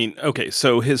 I mean, okay,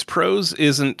 so his prose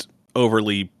isn't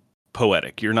overly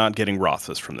poetic. You're not getting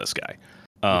Rothfuss from this guy.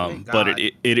 Thank But God.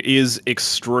 it is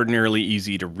extraordinarily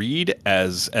easy to read,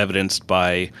 as evidenced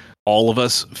by all of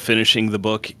us finishing the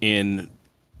book in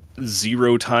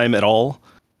 0 time at all.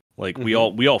 Like we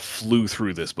all flew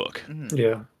through this book,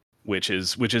 Yeah, which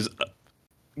is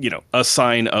a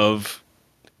sign of,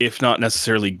 if not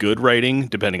necessarily good writing,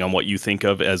 depending on what you think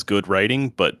of as good writing,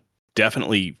 but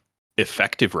definitely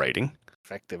effective writing.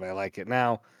 Effective, I like it.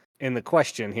 Now, in the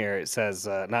question here, it says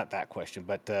not that question,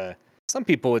 but some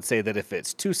people would say that if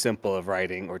it's too simple of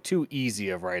writing or too easy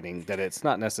of writing, that it's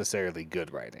not necessarily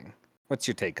good writing. What's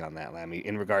your take on that, Lammy,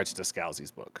 in regards to Scalzi's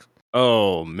book?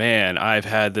 Oh man, I've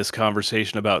had this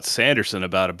conversation about Sanderson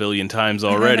about 1 billion times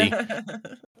already.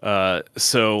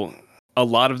 So a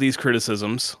lot of these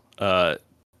criticisms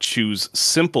choose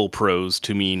simple prose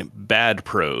to mean bad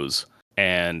prose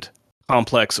and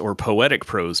complex or poetic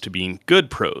prose to mean good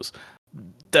prose.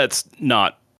 That's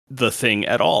not the thing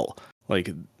at all. Like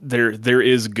there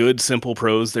is good simple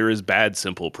prose, there is bad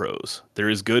simple prose. There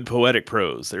is good poetic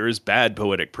prose, there is bad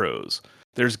poetic prose.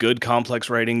 There's good complex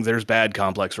writing, there's bad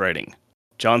complex writing.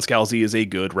 John Scalzi is a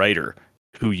good writer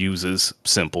who uses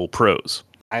simple prose.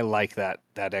 I like that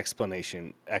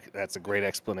explanation. That's a great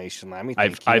explanation, Lammy.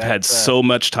 I've had so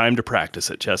much time to practice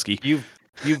it, Chesky.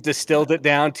 You've distilled it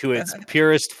down to its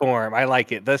purest form. I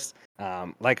like it. This,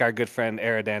 like our good friend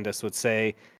Eridandus would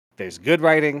say, there's good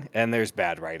writing and there's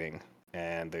bad writing,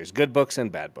 and there's good books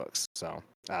and bad books. So,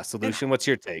 Solution, what's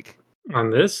your take?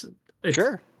 on this,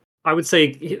 Sure. I would say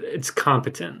it's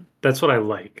competent. That's what I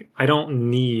like. I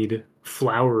don't need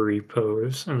flowery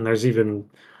prose, and there's even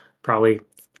probably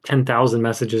 10,000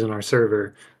 messages in our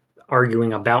server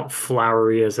arguing about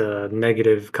flowery as a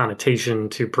negative connotation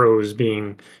to prose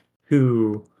being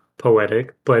too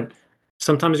poetic. But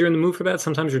sometimes you're in the mood for that,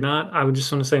 sometimes you're not. I would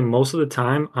just want to say most of the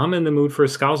time, I'm in the mood for a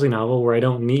Scalzi novel where I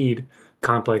don't need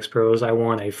complex prose. I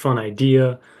want a fun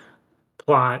idea,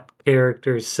 plot,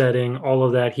 characters, setting, all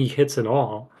of that. He hits it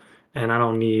all. And I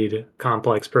don't need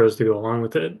complex prose to go along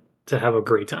with it to have a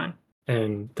great time.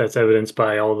 And that's evidenced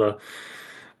by all the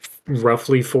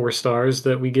roughly 4 stars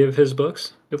that we give his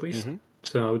books, at least. Mm-hmm.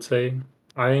 So I would say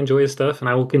I enjoy his stuff and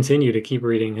I will continue to keep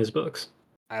reading his books.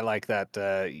 I like that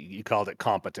you called it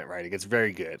competent writing. It's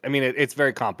very good. I mean, it's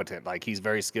very competent. Like, he's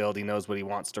very skilled. He knows what he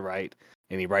wants to write,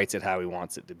 and he writes it how he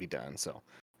wants it to be done. So,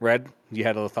 Red, you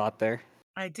had a little thought there?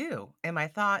 I do. And my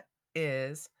thought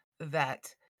is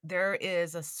that there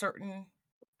is a certain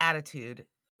attitude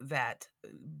that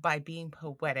by being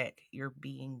poetic, you're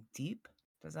being deep.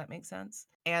 Does that make sense?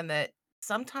 And that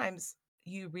sometimes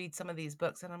you read some of these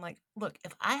books and I'm like, look,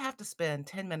 if I have to spend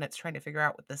 10 minutes trying to figure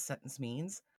out what this sentence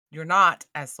means, you're not,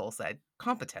 as Soul said,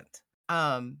 competent.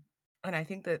 And I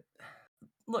think that,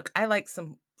 look, I like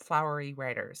some flowery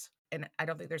writers, and I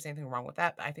don't think there's anything wrong with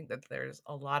that. But I think that there's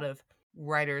a lot of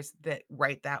writers that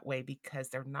write that way because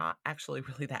they're not actually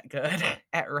really that good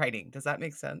at writing. Does that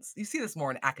make sense? You see this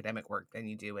more in academic work than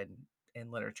you do in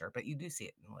literature, but you do see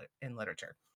it in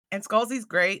literature. And Scalzi's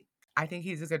great. I think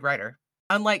he's a good writer.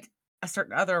 Unlike a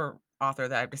certain other author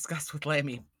that I've discussed with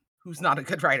Lammy, who's not a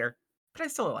good writer, but I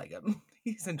still like him.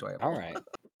 He's enjoyable. All right.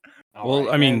 Well,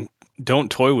 I mean,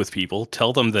 don't toy with people.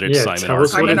 Tell them that it's Yeah, Simon tell R.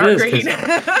 us what Green. Simon it R. is, Green.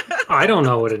 'cause I don't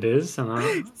know what it is.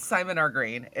 And Simon R.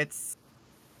 Green. It's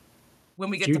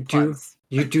when we get you to plugs.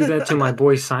 you do that to my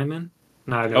boy Simon?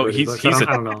 No, I never read his books. I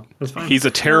don't know. That's fine. He's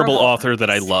a terrible Horrible. author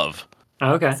that I love.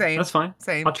 Oh, okay, Same. that's fine.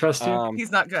 Same. I'll trust you.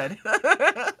 He's not good.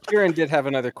 Kieran did have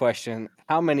another question.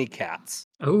 How many cats?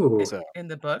 Oh, So, In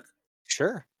the book.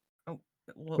 sure. Oh,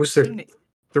 well, was there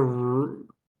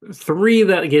 3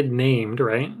 that get named,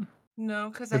 right?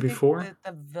 No, because I Maybe think 4? that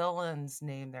the villains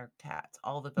name their cats.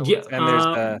 All the Yeah, villains are And there's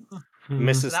cats. So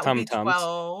Mrs. that would Tum be Tums.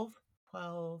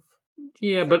 12,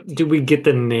 yeah, but do 13. we get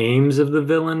the names of the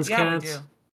villains' Yeah, we cats? do.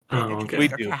 They Oh, introduce We okay.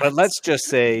 their do, but cats. let's just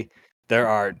say there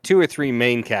are 2 or 3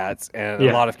 main cats and a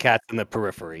Yeah, lot of cats in the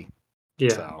periphery. yeah.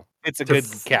 So it's a good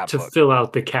cat To book. fill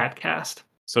out the cat cast.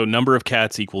 So number of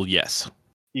cats equal yes.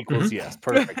 Equals Mhm. yes.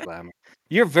 Perfect, Lammy.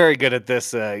 You're very good at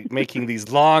this, making these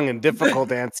long and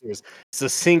difficult answers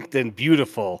succinct and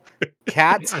beautiful.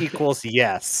 Cats I thi equals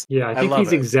yes. Yeah, I I think love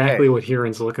he's it. exactly what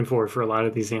Huron's looking for a lot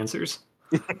of these answers.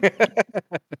 Okay.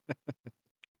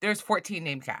 There's 14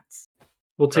 named cats.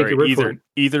 We'll All take right, your word for it.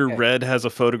 either Okay. Red has a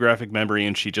photographic memory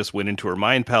and she just went into her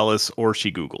mind palace, or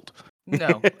she Googled.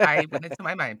 No, I went into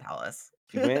my mind palace.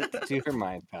 She went to her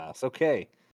mind pass. Okay.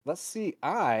 Let's see.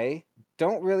 I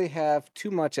don't really have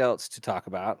too much else to talk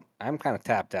about. I'm kind of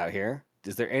tapped out here.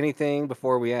 Is there anything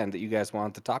before we end that you guys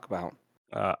want to talk about?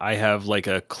 I have like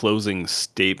a closing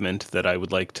statement that I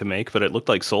would like to make, but it looked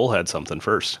like Soul had something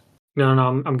first. No,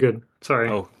 I'm good. Sorry.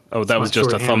 Oh, It's that my was just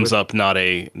a shorthand thumbs with up, not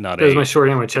a. that was my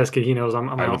shorthand with Cheska. He knows I'm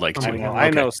I would out. like I'm to. like, I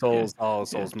know okay. all Yeah.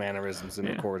 Souls mannerisms in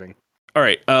Yeah. recording. All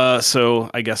right.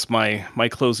 So I guess my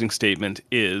closing statement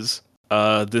is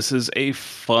this is a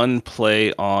fun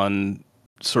play on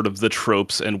sort of the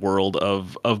tropes and world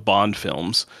of Bond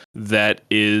films that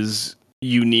is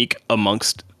unique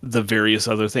amongst the various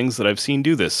other things that I've seen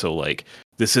do this. So like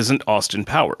this isn't Austin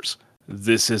Powers.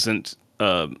 This isn't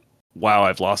wow,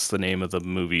 I've lost the name of the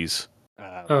movies.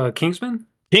 Kingsman?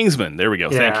 Kingsman. There we go.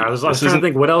 Yeah, Thank you. I was This trying to isn't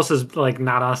think what else is like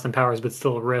not Austin Powers but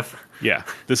still a riff. Yeah,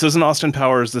 this isn't Austin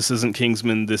Powers. This isn't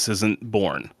Kingsman. This isn't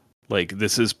Bourne. Like,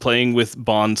 this is playing with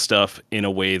Bond stuff in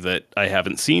a way that I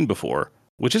haven't seen before,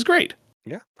 which is great.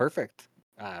 Yeah, perfect.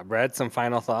 Red, some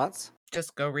final thoughts?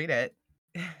 Just go read it.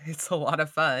 It's a lot of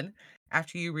fun.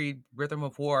 After you read Rhythm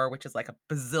of War, which is like a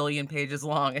bazillion pages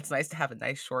long, it's nice to have a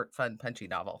nice, short, fun, punchy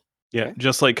novel. Yeah, Okay.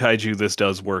 just like Kaiju, this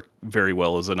does work very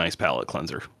well as a nice palate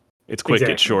cleanser. It's quick, it's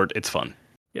Exactly. short, it's fun.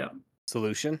 Yeah.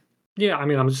 Solution? Yeah, I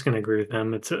mean, I'm just gonna agree with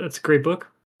them. It's a great book.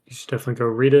 You should definitely go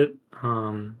read it.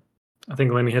 I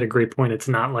think Lemmy had a great point. It's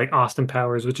not like Austin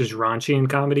Powers, which is raunchy in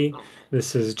comedy.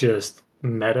 This is just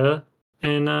meta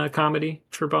in comedy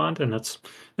for Bond, and it's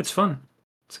fun.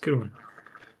 It's a good one.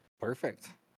 Perfect.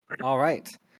 All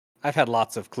right. I've had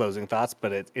lots of closing thoughts,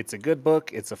 but it's a good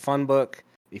book. It's a fun book.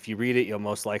 If you read it, you'll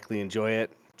most likely enjoy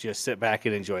it. Just sit back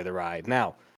and enjoy the ride.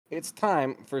 Now, it's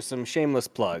time for some shameless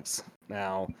plugs.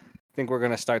 Now, I think we're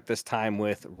going to start this time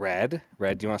with Red.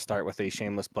 Red, do you want to start with a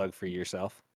shameless plug for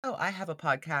yourself? Oh, I have a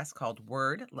podcast called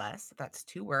Word Less. That's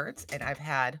 2 words. And I've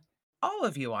had all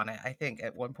of you on it, I think,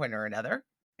 at one point or another,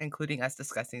 including us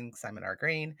discussing Simon R.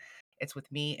 Green. It's with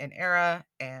me and Era.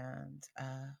 And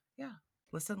yeah,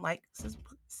 listen, like,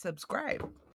 subscribe.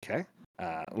 Okay.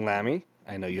 Lammy,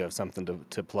 I know you have something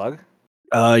to plug.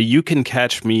 You can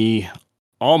catch me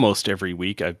almost every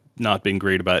week. I've not been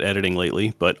great about editing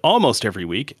lately, but almost every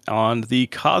week on the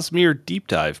Cosmere Deep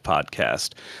Dive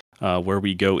podcast, where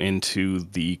we go into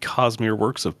the Cosmere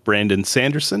works of Brandon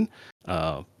Sanderson,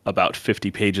 about 50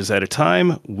 pages at a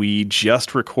time. We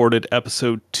just recorded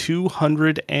episode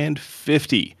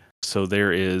 250, so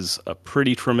there is a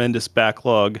pretty tremendous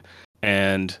backlog,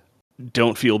 and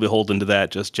don't feel beholden to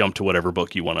that. Just jump to whatever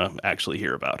book you want to actually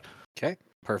hear about. Okay.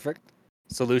 Perfect.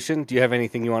 Solution, do you have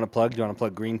anything you want to plug? Do you want to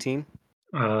plug Green Team?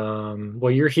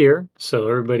 Well, you're here, so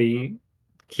everybody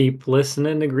keep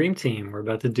listening to Green Team. We're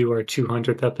about to do our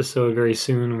 200th episode very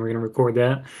soon, and we're going to record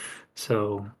that.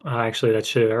 So actually, that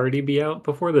should already be out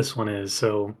before this one is.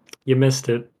 So you missed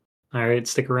it. All right,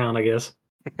 stick around, I guess.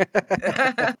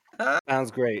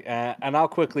 Sounds great. And I'll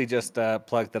quickly just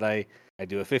plug that I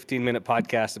do a 15-minute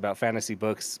podcast about fantasy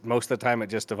books. Most of the time, it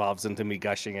just evolves into me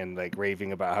gushing and like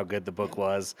raving about how good the book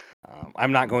was.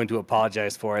 I'm not going to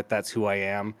apologize for it. That's who I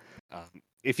am.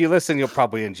 If you listen, you'll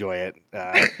probably enjoy it.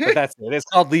 But that's it. It's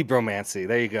called Libromancy.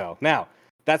 There you go. Now,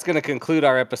 that's going to conclude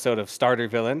our episode of Starter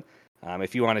Villain.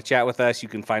 If you want to chat with us, you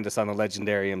can find us on the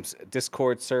Legendarium's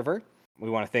Discord server. We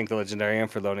want to thank the Legendarium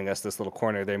for loaning us this little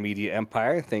corner of their media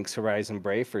empire. Thanks, Horizon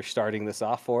Brave, for starting this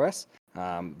off for us.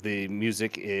 The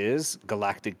music is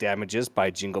Galactic Damages by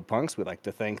Jingle Punks. We'd like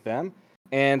to thank them.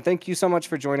 And thank you so much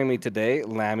for joining me today,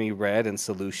 Lammy, Red, and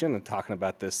Solution, and talking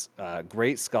about this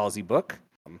great Scalzi book.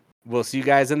 We'll see you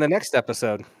guys in the next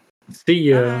episode. See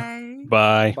ya. Bye.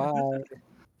 Bye. Bye.